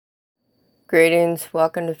Greetings,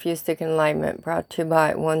 welcome to Fusic Enlightenment, brought to you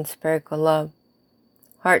by One Spherical Love.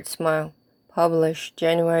 Heart Smile, published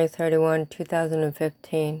January 31,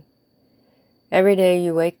 2015. Every day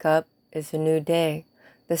you wake up is a new day.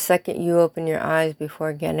 The second you open your eyes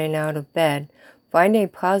before getting out of bed, find a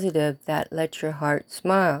positive that lets your heart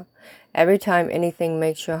smile. Every time anything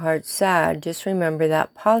makes your heart sad, just remember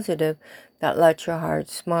that positive that lets your heart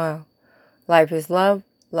smile. Life is love.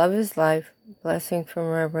 Love is life. Blessings from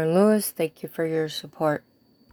Reverend Lewis. Thank you for your support.